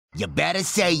You better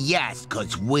say yes,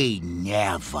 'cause we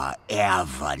never,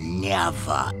 ever,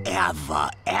 never, ever,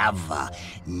 ever,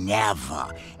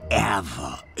 never,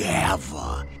 ever,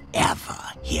 ever, ever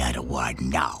hear the word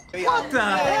no. What the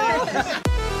heck?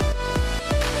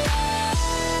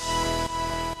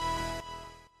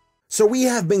 So we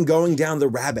have been going down the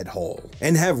rabbit hole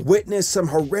and have witnessed some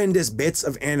horrendous bits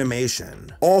of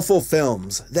animation. Awful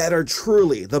films that are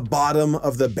truly the bottom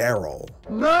of the barrel.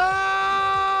 No!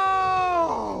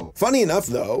 Funny enough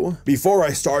though, before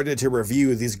I started to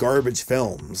review these garbage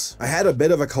films, I had a bit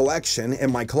of a collection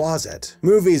in my closet.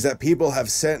 Movies that people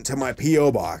have sent to my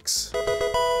P.O. box.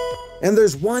 And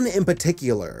there's one in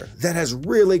particular that has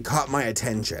really caught my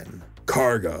attention.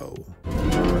 Cargo.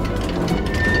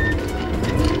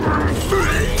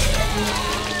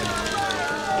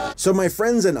 So my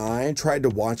friends and I tried to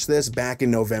watch this back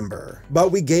in November,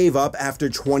 but we gave up after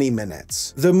 20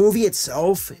 minutes. The movie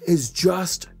itself is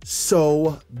just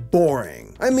so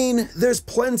boring. I mean, there's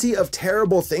plenty of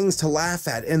terrible things to laugh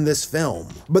at in this film,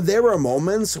 but there are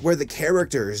moments where the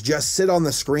characters just sit on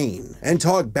the screen and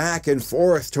talk back and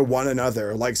forth to one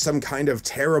another like some kind of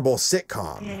terrible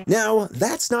sitcom. Now,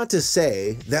 that's not to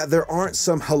say that there aren't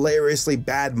some hilariously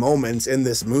bad moments in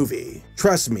this movie.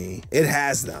 Trust me, it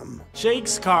has them.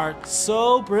 Jake's car,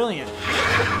 so brilliant.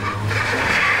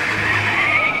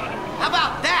 How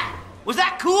about that? Was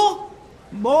that cool?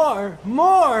 More!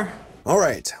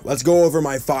 Alright, let's go over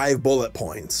my 5 bullet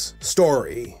points.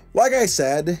 Story. Like I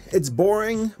said, it's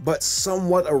boring, but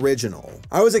somewhat original.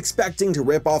 I was expecting to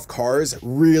rip off Cars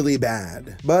really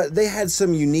bad, but they had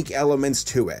some unique elements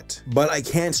to it. But I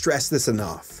can't stress this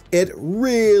enough. It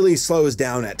really slows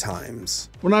down at times.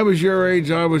 When I was your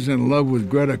age, I was in love with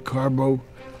Greta Garbo,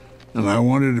 and I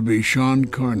wanted to be Sean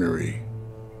Connery.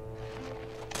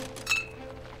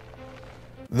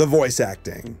 The voice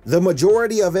acting. The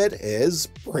majority of it is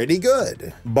pretty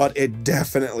good, but it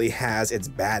definitely has its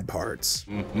bad parts.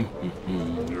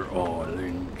 You're all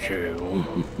in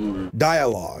jail.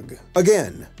 Dialogue.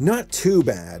 Again, not too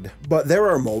bad, but there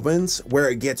are moments where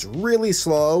it gets really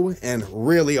slow and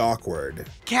really awkward.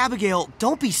 Abigail,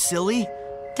 don't be silly.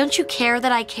 Don't you care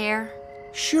that I care?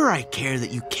 Sure I care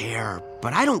that you care,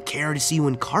 but I don't care to see you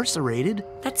incarcerated.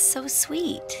 That's so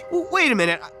sweet. Well, wait a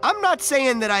minute, I'm not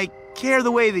saying that I care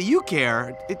the way that you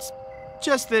care. It's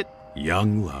just that...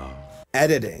 Young love.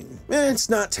 Editing. It's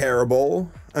not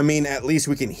terrible. I mean, at least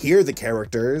we can hear the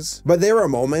characters. But there are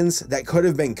moments that could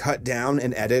have been cut down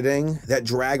in editing that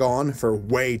drag on for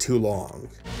way too long.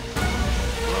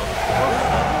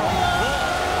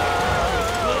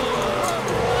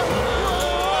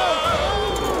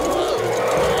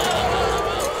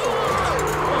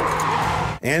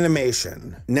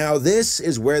 Animation. Now this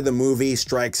is where the movie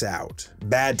strikes out.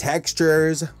 Bad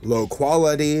textures, low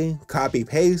quality,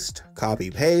 copy-paste,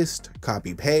 copy-paste,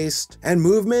 copy-paste, and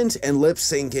movement and lip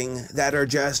syncing that are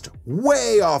just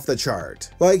way off the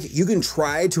chart. Like, you can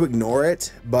try to ignore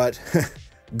it, but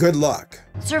good luck.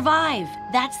 Survive.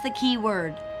 That's the key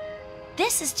word.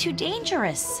 This is too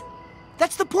dangerous.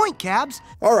 That's the point, Cabs.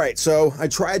 Alright, so I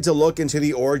tried to look into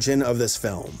the origin of this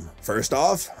film. First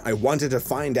off, I wanted to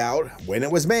find out when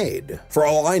it was made. For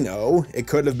all I know, it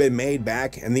could have been made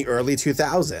back in the early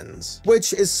 2000s,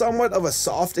 which is somewhat of a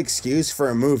soft excuse for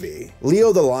a movie.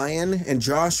 Leo the Lion and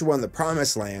Joshua and the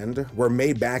Promised Land were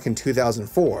made back in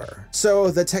 2004,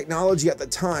 so the technology at the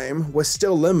time was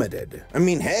still limited. I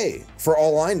mean, hey, for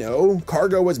all I know,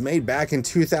 Cargo was made back in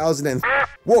 2000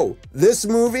 Whoa, this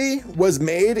movie was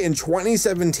made in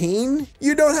 2017?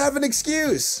 You don't have an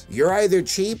excuse. You're either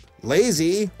cheap,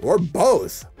 lazy, or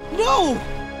both. No!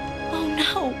 Oh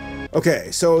no. Okay,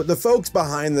 so the folks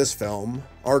behind this film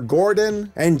are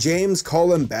Gordon and James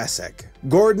Cullen Bessick.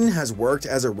 Gordon has worked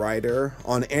as a writer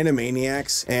on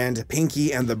Animaniacs and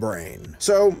Pinky and the Brain,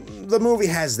 so the movie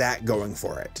has that going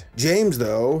for it. James,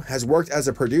 though, has worked as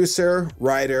a producer,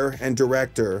 writer, and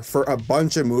director for a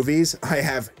bunch of movies I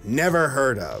have never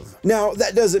heard of. Now,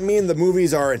 that doesn't mean the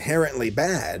movies are inherently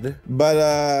bad,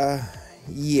 but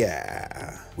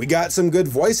yeah. We got some good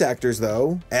voice actors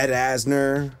though. Ed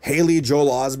Asner, Haley Joel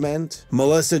Osment,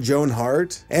 Melissa Joan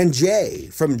Hart, and Jay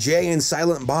from Jay and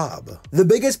Silent Bob. The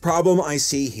biggest problem I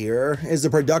see here is the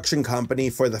production company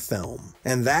for the film,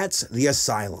 and that's The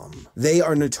Asylum. They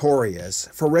are notorious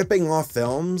for ripping off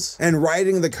films and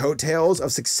riding the coattails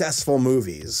of successful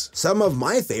movies. Some of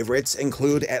my favorites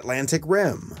include Atlantic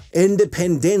Rim,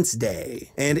 Independence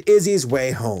Day, and Izzy's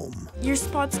Way Home. Your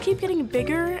spots keep getting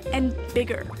bigger and bigger.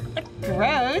 bigger.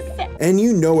 Gross. And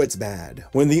you know it's bad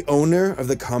when the owner of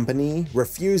the company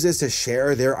refuses to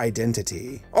share their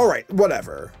identity. Alright,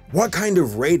 whatever. What kind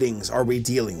of ratings are we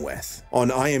dealing with? On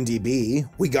IMDb,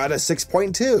 we got a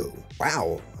 6.2.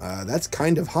 Wow, that's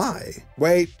kind of high.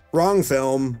 Wait, wrong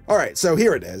film. Alright, so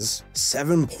here it is.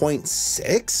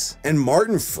 7.6? And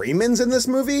Martin Freeman's in this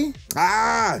movie?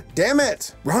 Ah, damn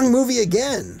it. Wrong movie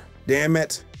again. Damn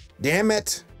it. Damn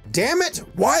it. Damn it!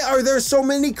 Why are there so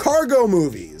many cargo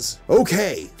movies?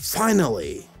 Okay,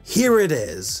 finally. Here it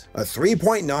is. A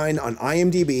 3.9 on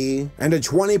IMDb and a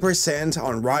 20%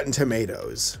 on Rotten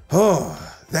Tomatoes. Oh,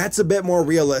 that's a bit more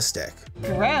realistic.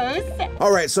 Gross.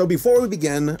 Alright, so before we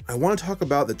begin, I want to talk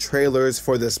about the trailers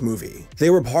for this movie. They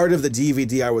were part of the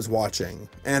DVD I was watching,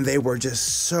 and they were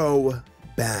just so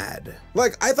bad.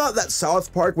 Like, I thought that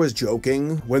South Park was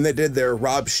joking when they did their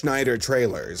Rob Schneider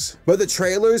trailers, but the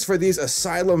trailers for these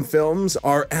asylum films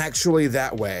are actually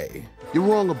that way. You're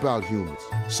wrong about humans.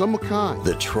 Some are kind.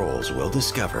 The trolls will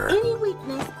discover Any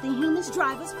weakness, the humans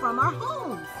drive us from our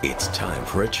homes. it's time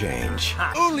for a change.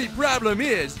 Only problem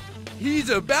is, he's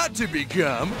about to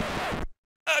become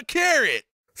a carrot.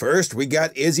 First, we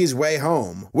got Izzy's Way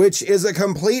Home, which is a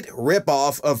complete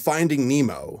rip-off of Finding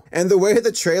Nemo, and the way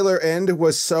the trailer ended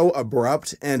was so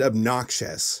abrupt and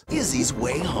obnoxious. Izzy's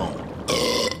Way Home.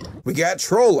 We got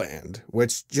Trollland,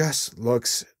 which just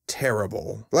looks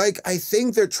terrible. Like, I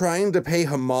think they're trying to pay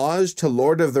homage to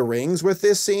Lord of the Rings with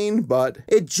this scene, but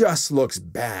it just looks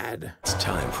bad. It's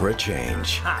time for a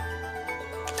change.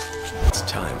 It's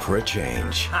time for a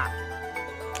change.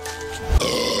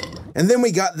 And then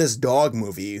we got this dog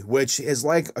movie, which is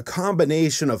like a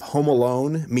combination of Home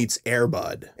Alone meets Air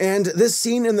Bud. And this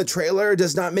scene in the trailer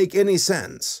does not make any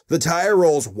sense. The tire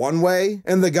rolls one way,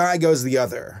 and the guy goes the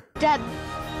other. Dad.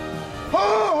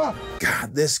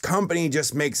 God, this company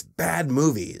just makes bad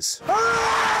movies.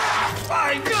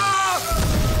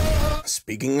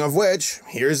 Speaking of which,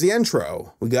 here's the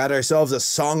intro. We got ourselves a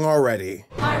song already.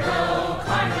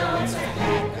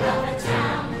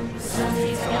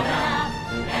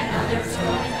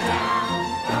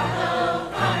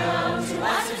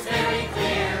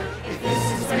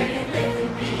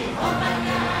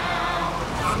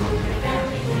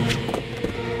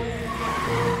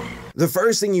 The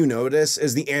first thing you notice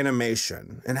is the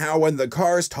animation, and how when the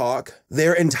cars talk,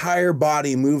 their entire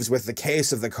body moves with the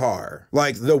case of the car.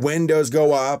 Like, the windows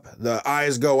go up, the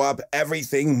eyes go up,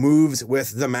 everything moves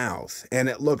with the mouth, and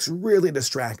it looks really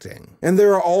distracting. And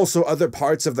there are also other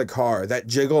parts of the car that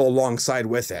jiggle alongside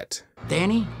with it.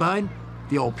 Danny, bud,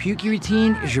 the old pukey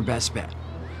routine is your best bet.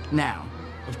 Now,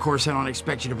 of course, I don't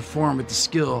expect you to perform with the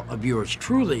skill of yours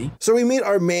truly. So we meet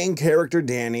our main character,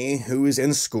 Danny, who is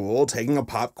in school taking a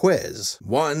pop quiz,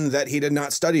 one that he did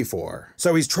not study for.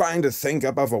 So he's trying to think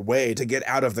up of a way to get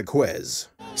out of the quiz.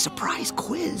 Surprise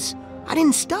quiz. I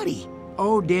didn't study.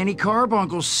 Oh, Danny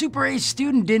Carbuncle's Super A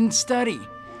student didn't study.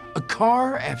 A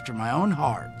car after my own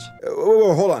heart.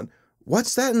 Whoa, hold on.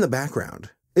 What's that in the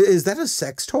background? Is that a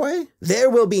sex toy? There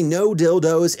will be no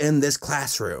dildos in this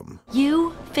classroom.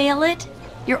 You fail it?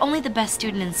 You're only the best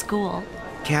student in school.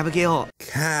 Cabagale.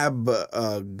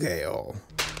 Cabagale.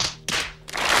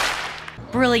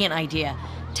 Brilliant idea.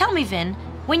 Tell me, Vin,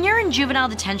 when you're in juvenile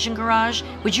detention garage,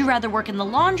 would you rather work in the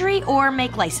laundry or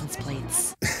make license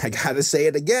plates? I gotta say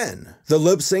it again. The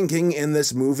lip syncing in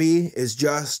this movie is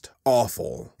just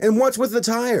awful. And what's with the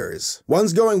tires?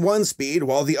 One's going one speed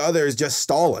while the other is just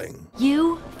stalling.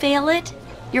 You fail it?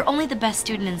 You're only the best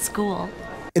student in school.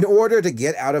 In order to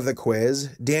get out of the quiz,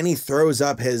 Danny throws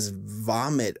up his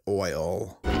vomit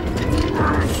oil.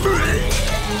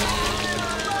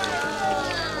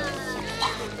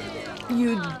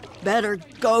 You'd better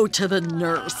go to the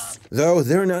nurse. Though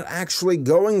they're not actually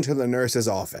going to the nurse's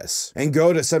office, and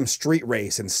go to some street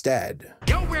race instead.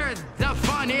 Go where the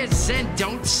fun is and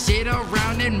don't sit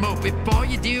around and mope. If all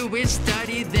you do is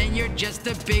study, then you're just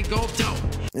a big old dope.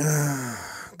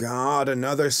 God,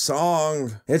 another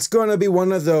song. It's gonna be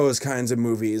one of those kinds of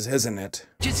movies, isn't it?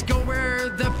 Just go where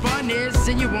the fun is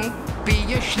and you won't be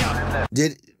a schlub.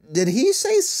 Did he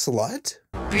say slut?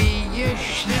 Be a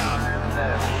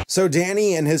schlub. So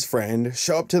Danny and his friend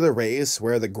show up to the race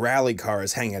where the Growly car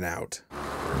is hanging out.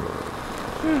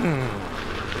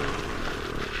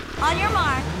 On your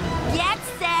mark, get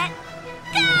set,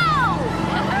 go!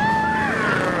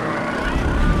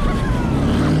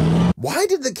 Why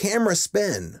did the camera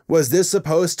spin? Was this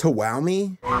supposed to wow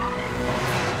me?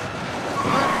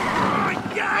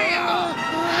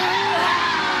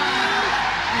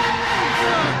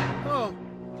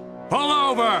 Pull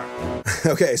over!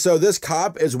 Okay, so this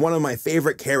cop is one of my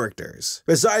favorite characters.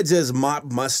 Besides his mop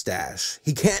mustache,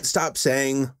 he can't stop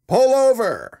saying, "Pull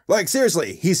over!" Like,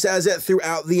 seriously, he says it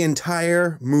throughout the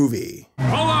entire movie. Pull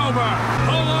over!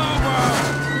 Pull over!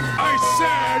 I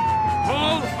said,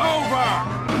 pull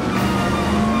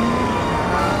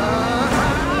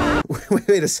over!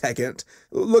 Wait a second.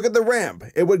 Look at the ramp.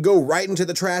 It would go right into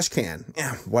the trash can.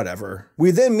 Whatever.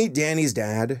 We then meet Danny's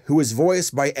dad, who is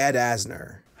voiced by Ed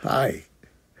Asner. Hi,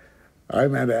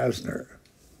 I'm Ed Asner.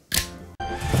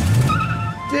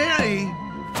 Danny,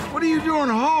 what are you doing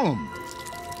home?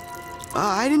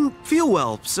 I didn't feel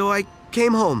well, so I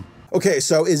came home. Okay,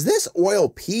 so is this oil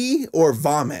pee or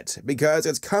vomit? Because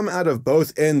it's come out of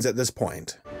both ends at this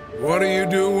point. What do you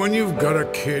do when you've got a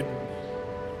kid?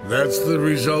 That's the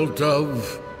result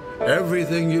of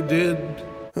everything you did.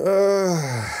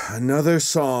 Another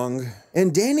song.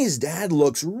 And Danny's dad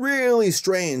looks really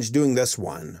strange doing this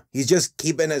one. He's just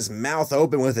keeping his mouth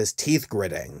open with his teeth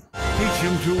gritting. Teach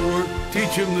him to work,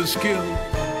 teach him the skill.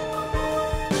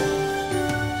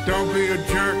 Don't be a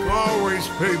jerk, always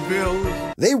pay bills.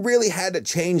 They really had to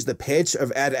change the pitch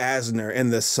of Ed Asner in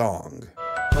this song.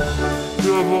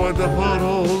 To avoid the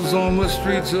potholes on the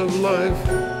streets of life.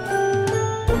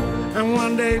 And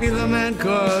one day be the man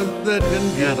card that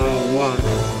can get a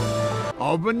wife.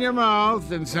 Open your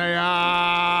mouth and say,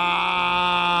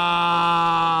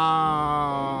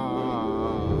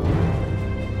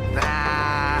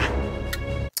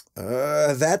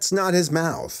 That's not his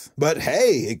mouth. But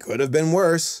hey, it could have been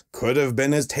worse. Could have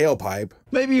been his tailpipe.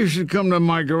 Maybe you should come to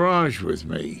my garage with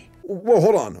me. Well,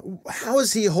 hold on. How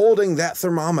is he holding that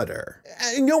thermometer?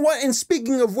 And you know what? And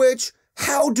speaking of which,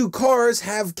 how do cars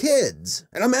have kids?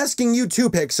 And I'm asking you too,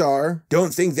 Pixar.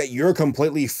 Don't think that you're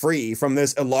completely free from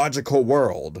this illogical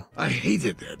world. I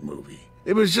hated that movie.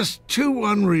 It was just too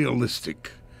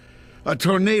unrealistic. A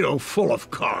tornado full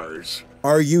of cars.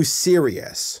 Are you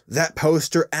serious? That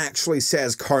poster actually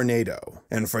says Carnado.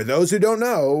 And for those who don't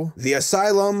know, the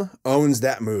Asylum owns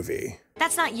that movie.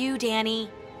 That's not you,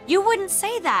 Danny. You wouldn't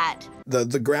say that.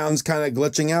 The ground's kind of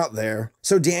glitching out there.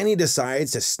 So Danny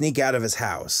decides to sneak out of his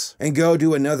house and go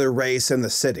do another race in the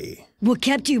city. What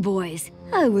kept you boys?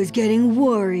 I was getting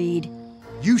worried.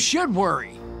 You should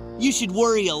worry. You should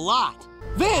worry a lot.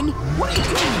 Vin, what are you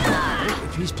doing?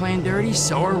 If he's playing dirty,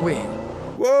 so are we.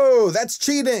 Whoa, that's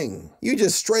cheating. You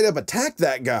just straight up attacked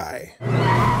that guy. Pull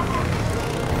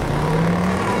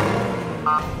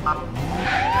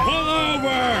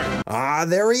over! Ah,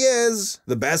 there he is.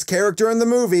 The best character in the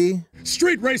movie.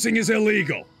 Street racing is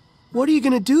illegal. What are you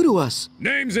gonna do to us?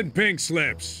 Names and pink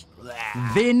slips.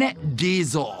 Vin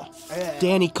Diesel.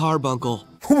 Danny Carbuncle.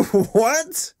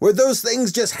 What? Were those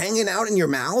things just hanging out in your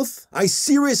mouth? I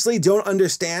seriously don't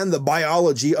understand the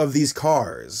biology of these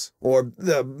cars. Or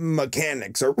the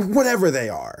mechanics, or whatever they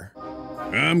are.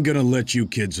 I'm gonna let you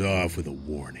kids off with a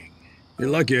warning. You're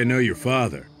lucky I know your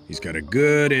father. He's got a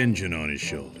good engine on his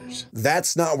shoulders.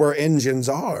 That's not where engines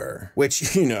are.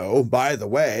 Which, you know, by the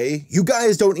way, you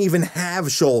guys don't even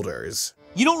have shoulders.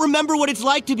 You don't remember what it's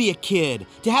like to be a kid,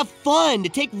 to have fun, to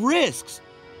take risks.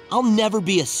 I'll never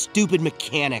be a stupid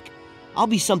mechanic. I'll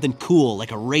be something cool,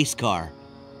 like a race car.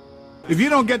 If you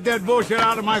don't get that bullshit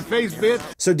out of my face, bitch.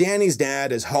 So Danny's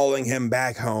dad is hauling him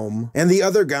back home, and the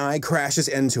other guy crashes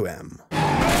into him.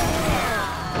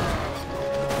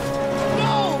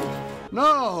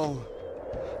 No!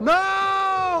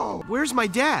 No! Where's my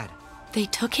dad? They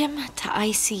took him to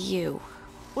ICU.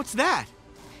 What's that?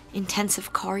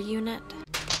 Intensive car unit.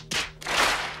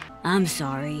 I'm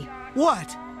sorry.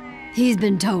 What? He's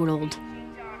been totaled.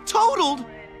 Totaled?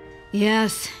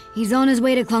 Yes, he's on his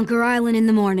way to Clunker Island in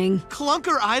the morning.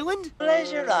 Clunker Island?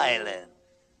 Pleasure Island.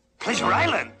 Pleasure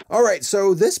Island. Alright,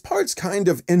 so this part's kind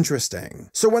of interesting.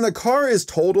 So when a car is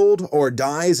totaled or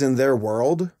dies in their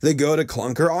world, they go to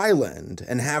Clunker Island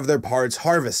and have their parts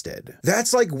harvested.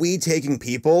 That's like we taking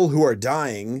people who are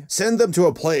dying, send them to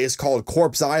a place called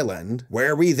Corpse Island,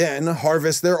 where we then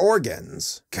harvest their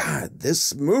organs. God,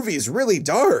 this movie's really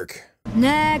dark.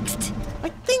 Next! I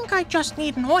think I just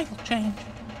need an oil change.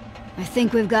 I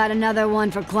think we've got another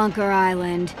one for Clunker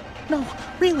Island. No,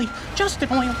 really, just an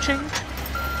oil change.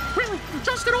 Really,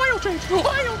 just an oil change!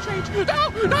 Oil change!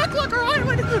 No, not Clunker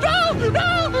Island! No,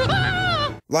 no!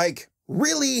 Ah! Like,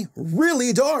 really,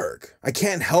 really dark. I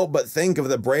can't help but think of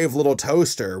the brave little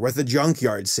toaster with the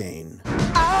junkyard scene.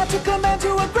 I took a man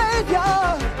to a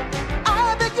graveyard.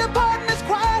 I beg your pardon, it's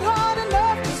quite hard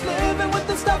enough just living with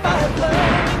the stuff I've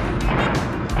learned.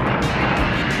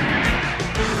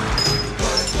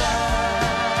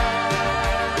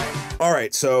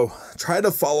 Alright, so try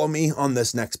to follow me on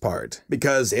this next part,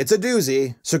 because it's a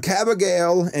doozy. So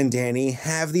Abigail and Danny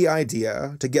have the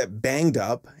idea to get banged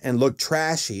up and look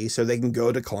trashy so they can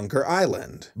go to Clunker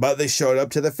Island. But they showed up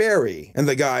to the ferry, and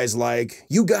the guy's like,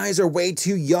 "You guys are way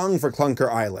too young for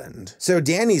Clunker Island." So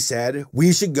Danny said,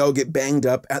 "We should go get banged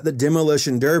up at the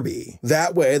demolition derby.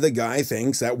 That way the guy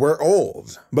thinks that we're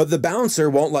old." But the bouncer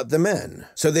won't let them in.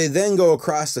 So they then go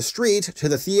across the street to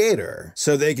the theater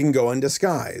so they can go in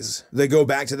disguise. They go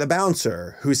back to the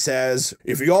bouncer, who says,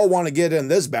 "If you all want to get in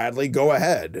this badly, go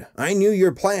ahead. I knew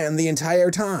your plan the entire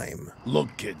time."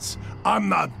 Look, kids, I'm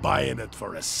not buying it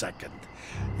for a second.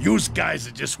 Yous guys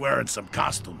are just wearing some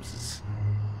costumes.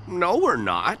 No, we're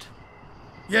not.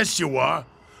 Yes, you are.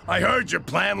 I heard your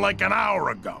plan like an hour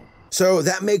ago. So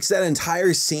that makes that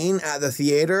entire scene at the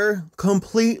theater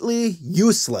completely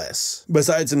useless,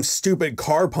 besides some stupid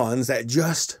car puns that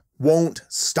just won't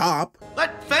stop.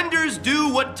 Let fenders do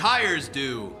what tires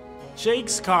do.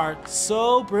 Jake's car,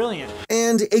 so brilliant.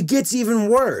 And it gets even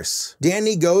worse.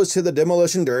 Danny goes to the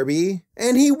demolition derby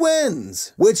and he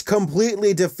wins, which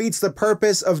completely defeats the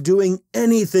purpose of doing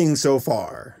anything so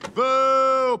far.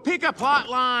 Boo! Pick a plot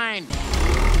line!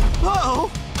 Uh-oh!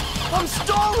 I'm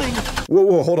stalling!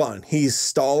 Whoa, hold on. He's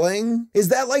stalling? Is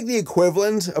that like the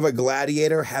equivalent of a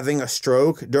gladiator having a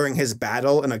stroke during his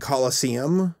battle in a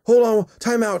coliseum? Hold on,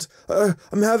 time out.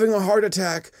 I'm having a heart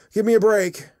attack. Give me a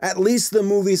break. At least the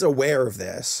movie's aware of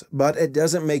this, but it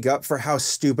doesn't make up for how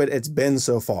stupid it's been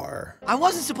so far. I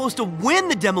wasn't supposed to win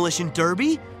the demolition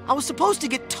derby. I was supposed to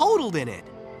get totaled in it.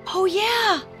 Oh,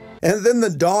 yeah. And then the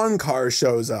Dawn car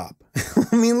shows up.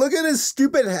 I mean, look at his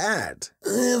stupid hat. I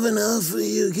have an offer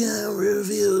you can't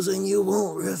refuse and you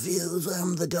won't refuse.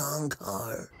 I'm the Dawn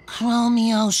car.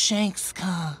 Romeo Shake's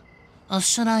car. Or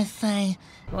should I say...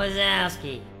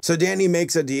 Wazowski. So Danny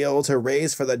makes a deal to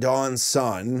race for the Dawn's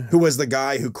son, who was the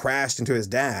guy who crashed into his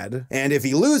dad. And if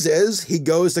he loses, he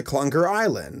goes to Clunker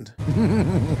Island.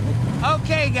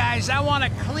 Okay, guys, I want a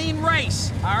clean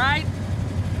race, all right?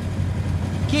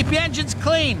 Keep your engines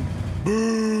clean.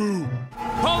 Boo!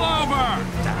 Pull over!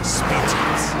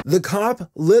 The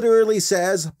cop literally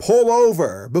says, "Pull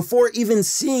over," before even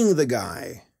seeing the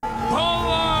guy.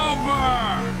 Pull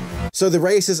over! So the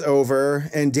race is over,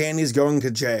 and Danny's going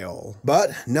to jail.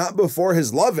 But not before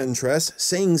his love interest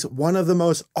sings one of the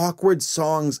most awkward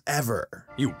songs ever.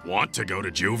 You want to go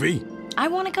to juvie? I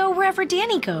want to go wherever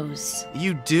Danny goes.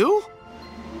 You do?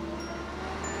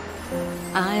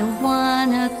 I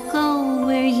wanna go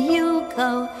where you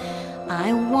go.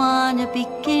 I wanna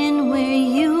begin where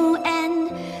you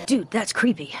end. Dude, that's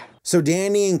creepy. So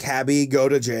Danny and Cabby go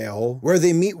to jail, where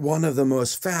they meet one of the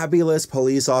most fabulous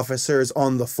police officers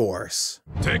on the force.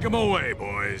 Take him away,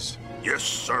 boys. Yes,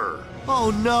 sir.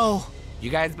 Oh, no. You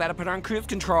guys better put on cruise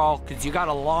control, because you got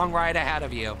a long ride ahead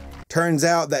of you. Turns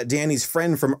out that Danny's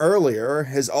friend from earlier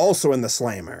is also in the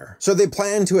slammer. So they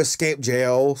plan to escape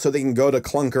jail so they can go to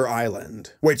Clunker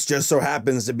Island, which just so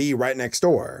happens to be right next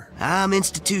door. I'm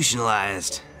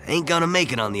institutionalized. Ain't gonna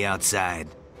make it on the outside.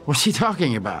 What's he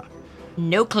talking about?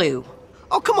 No clue.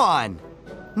 Oh, come on.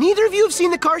 Neither of you have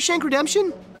seen the Carshank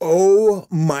Redemption? Oh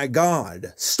my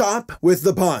god. Stop with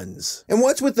the puns. And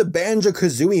what's with the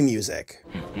Banjo-Kazooie music?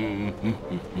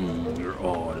 You're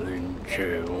all in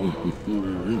jail.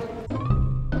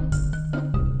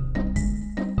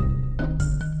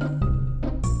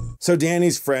 So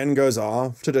Danny's friend goes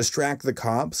off to distract the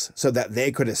cops so that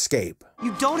they could escape.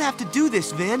 You don't have to do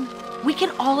this, Vin. We can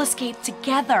all escape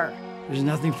together. There's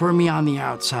nothing for me on the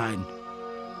outside.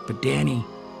 But Danny,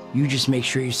 you just make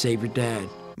sure you save your dad.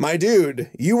 My dude,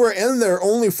 you were in there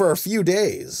only for a few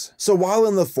days. So while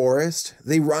in the forest,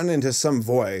 they run into some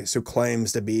voice who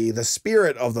claims to be the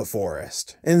spirit of the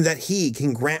forest, and that he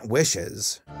can grant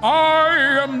wishes.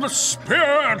 I am the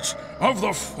spirit of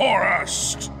the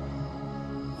forest.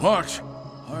 What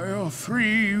are your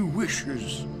 3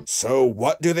 wishes? So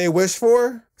what do they wish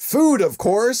for? Food, of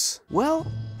course.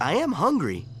 Well, I am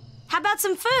hungry. How about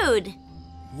some food?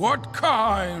 What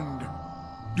kind?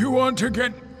 Do you want to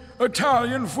get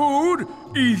Italian food?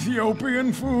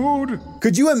 Ethiopian food?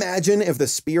 Could you imagine if the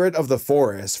spirit of the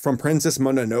forest from Princess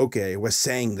Mononoke was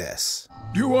saying this?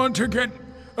 Do you want to get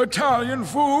Italian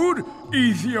food?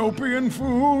 Ethiopian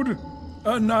food?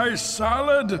 A nice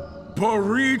salad?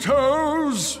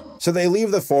 Burritos? So they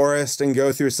leave the forest and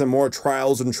go through some more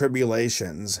trials and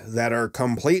tribulations that are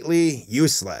completely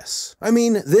useless. I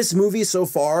mean, this movie so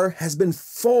far has been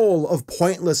full of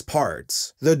pointless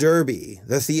parts. The derby,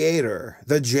 the theater,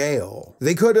 the jail.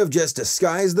 They could have just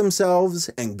disguised themselves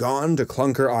and gone to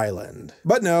Clunker Island.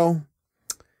 But no,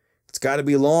 it's gotta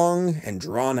be long and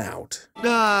drawn out.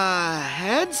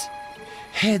 Heads?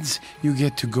 Heads, you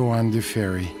get to go on the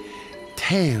ferry.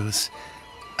 tails,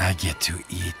 I get to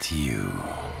eat you.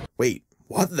 Wait,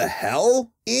 what the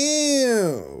hell?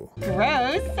 Ew.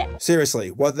 Gross. Seriously,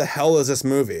 what the hell is this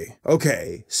movie?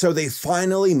 Okay, so they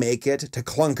finally make it to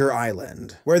Clunker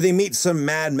Island, where they meet some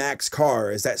Mad Max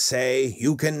cars that say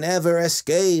you can never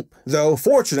escape. Though,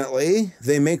 fortunately,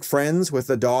 they make friends with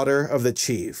the daughter of the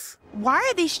chief. Why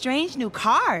are these strange new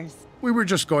cars? We were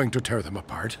just going to tear them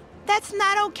apart. That's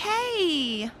not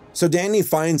okay. So Danny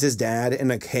finds his dad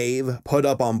in a cave put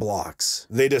up on blocks.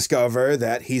 They discover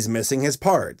that he's missing his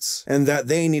parts, and that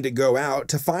they need to go out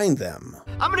to find them.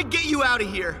 I'm gonna get you out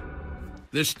of here.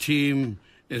 This team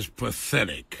is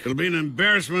pathetic. It'll be an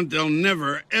embarrassment they'll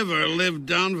never, ever live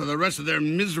down for the rest of their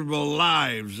miserable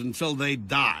lives until they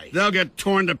die. They'll get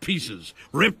torn to pieces,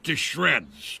 ripped to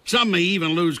shreds. Some may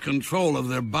even lose control of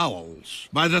their bowels.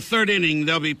 By the third inning,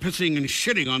 they'll be pissing and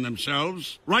shitting on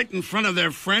themselves right in front of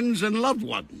their friends and loved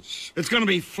ones. It's gonna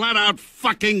be flat out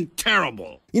fucking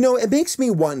terrible. You know, it makes me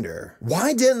wonder,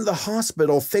 why didn't the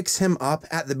hospital fix him up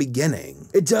at the beginning?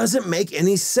 It doesn't make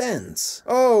any sense.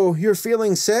 Oh, you're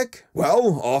feeling sick?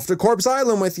 Well, off to Corpse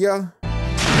Island with ya.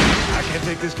 I can't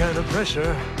take this kind of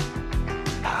pressure.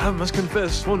 I must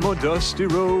confess, one more dusty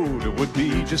road would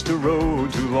be just a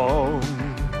road too long.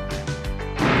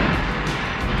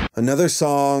 Another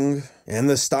song in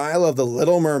the style of The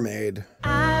Little Mermaid.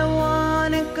 I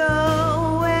wanna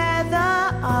go where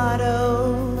the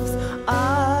autos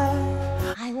are.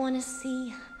 I wanna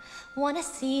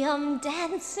see 'em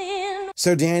dancing.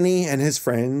 So Danny and his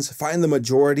friends find the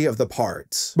majority of the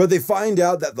parts, but they find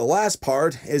out that the last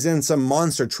part is in some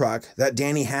monster truck that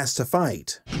Danny has to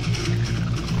fight.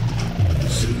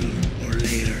 Sooner or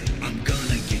later, I'm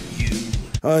gonna get you.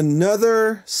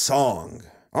 Another song.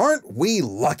 Aren't we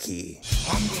lucky?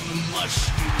 I'm gonna mush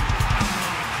you. I'm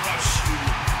gonna crush you.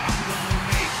 I'm gonna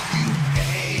make you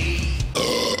pay.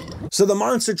 So the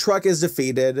monster truck is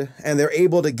defeated, and they're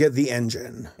able to get the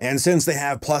engine. And since they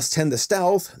have +10 to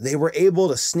stealth, they were able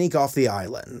to sneak off the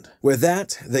island. With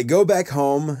that, they go back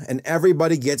home, and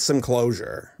everybody gets some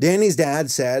closure. Danny's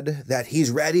dad said that he's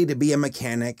ready to be a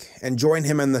mechanic and join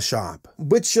him in the shop.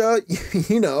 Which,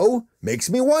 you know,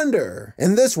 makes me wonder,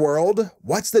 in this world,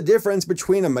 what's the difference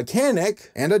between a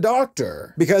mechanic and a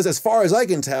doctor? Because as far as I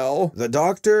can tell, the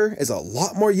doctor is a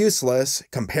lot more useless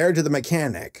compared to the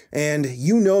mechanic. And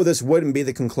you know this wouldn't be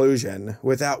the conclusion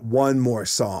without one more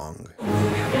song.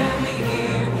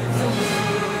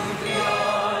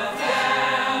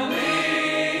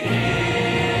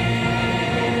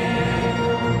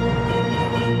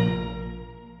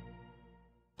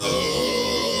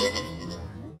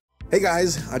 Hey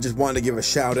guys, I just wanted to give a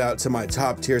shout out to my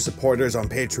top tier supporters on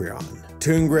Patreon.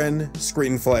 Toongrin,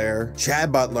 Screenflare,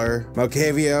 Chad Butler,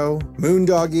 Mocavio,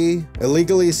 Moondoggy,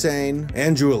 Illegally Sane,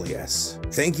 and Julius.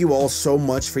 Thank you all so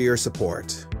much for your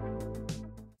support.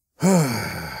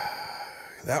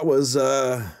 That was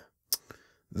a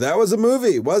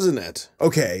movie, wasn't it?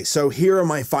 Okay, so here are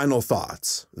my final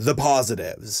thoughts. The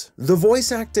positives. The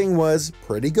voice acting was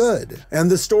pretty good, and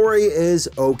the story is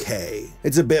okay.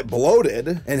 It's a bit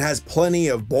bloated and has plenty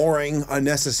of boring,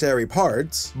 unnecessary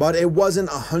parts, but it wasn't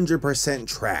 100%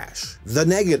 trash. The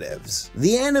negatives.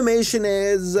 The animation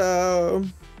is,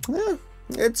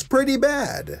 it's pretty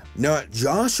bad. Not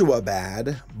Joshua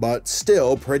bad, but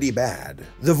still pretty bad.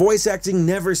 The voice acting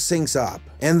never syncs up,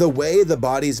 and the way the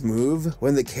bodies move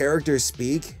when the characters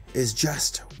speak is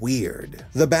just weird.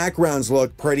 The backgrounds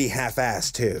look pretty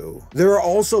half-assed too. There are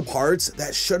also parts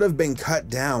that should have been cut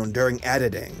down during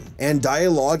editing, and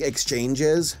dialogue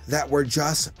exchanges that were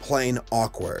just plain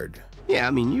awkward. Yeah,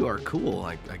 I mean, you are cool,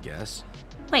 I guess.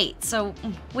 Wait, so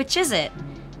which is it?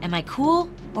 Am I cool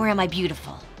or am I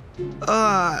beautiful?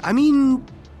 I mean,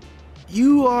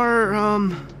 you are,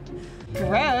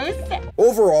 Gross.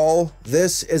 Overall,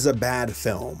 this is a bad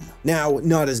film. Now,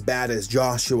 not as bad as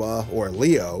Joshua or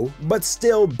Leo, but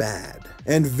still bad.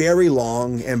 And very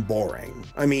long and boring.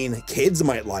 I mean, kids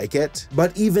might like it,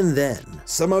 but even then,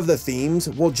 some of the themes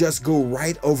will just go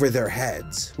right over their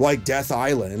heads. Like Death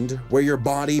Island, where your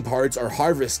body parts are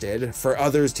harvested for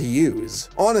others to use.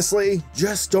 Honestly,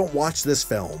 just don't watch this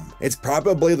film. It's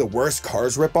probably the worst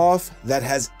Cars ripoff that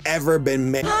has ever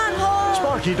been made.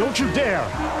 Sparky, don't you dare!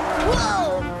 Whoa!